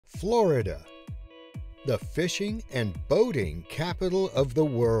Florida, the fishing and boating capital of the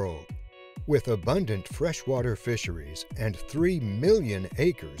world. With abundant freshwater fisheries and 3 million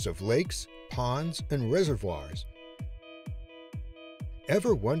acres of lakes, ponds, and reservoirs.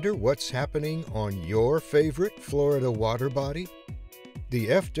 Ever wonder what's happening on your favorite Florida water body? The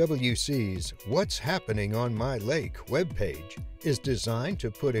FWC's What's Happening on My Lake webpage is designed to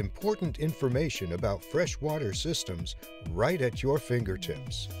put important information about freshwater systems right at your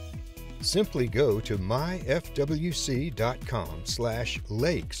fingertips. Simply go to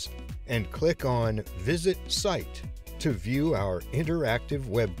myfwc.com/lakes and click on Visit Site to view our interactive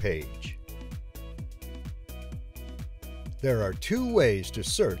webpage. There are 2 ways to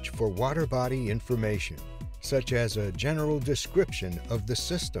search for water body information, such as a general description of the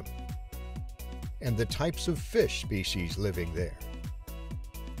system and the types of fish species living there.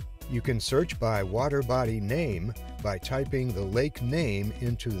 You can search by water body name by typing the lake name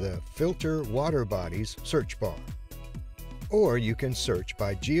into the Filter Water Bodies search bar. Or you can search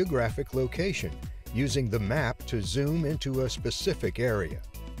by geographic location using the map to zoom into a specific area.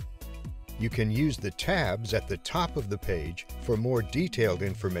 You can use the tabs at the top of the page for more detailed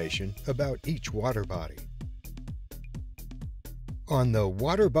information about each water body. On the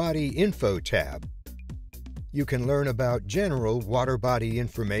Water Body Info tab, you can learn about general water body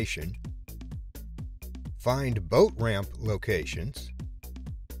information, find boat ramp locations,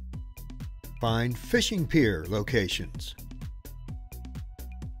 find fishing pier locations,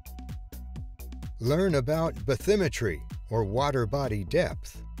 learn about bathymetry or water body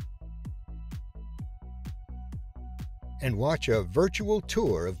depth, and watch a virtual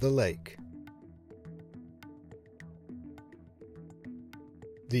tour of the lake.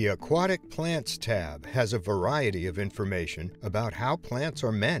 The Aquatic Plants tab has a variety of information about how plants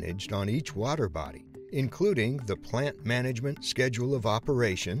are managed on each water body, including the Plant Management Schedule of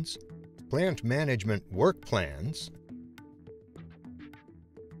Operations, Plant Management Work Plans,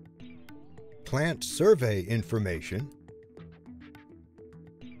 Plant Survey information,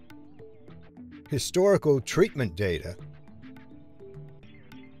 historical treatment data,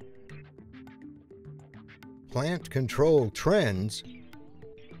 plant control trends,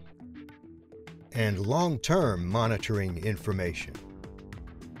 and long-term monitoring information.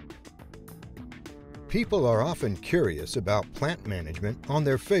 People are often curious about plant management on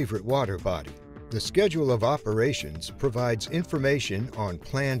their favorite water body. The Schedule of Operations provides information on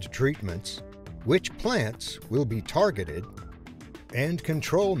planned treatments, which plants will be targeted, and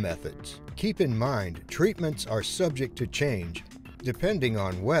control methods. Keep in mind, treatments are subject to change depending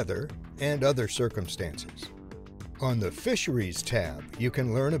on weather and other circumstances. On the Fisheries tab, you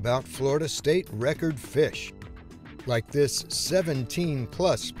can learn about Florida state record fish, like this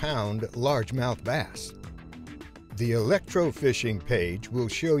 17+ pound largemouth bass. The electrofishing page will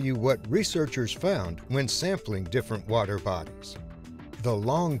show you what researchers found when sampling different water bodies. The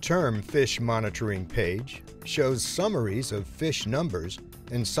long-term fish monitoring page shows summaries of fish numbers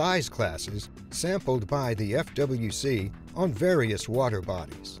and size classes sampled by the FWC on various water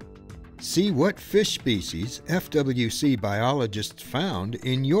bodies. See what fish species FWC biologists found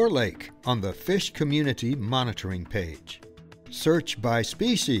in your lake on the Fish Community Monitoring page. Search by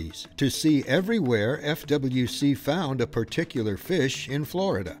species to see everywhere FWC found a particular fish in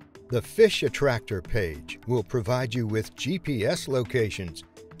Florida. The Fish Attractor page will provide you with GPS locations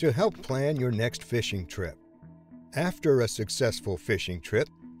to help plan your next fishing trip. After a successful fishing trip,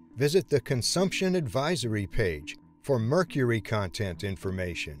 visit the Consumption Advisory page for mercury content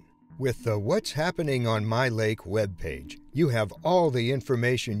information. With the What's Happening on My Lake webpage, you have all the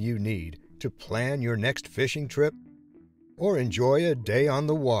information you need to plan your next fishing trip or enjoy a day on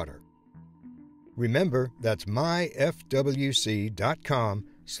the water. Remember, that's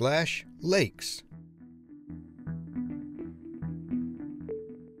myfwc.com/lakes.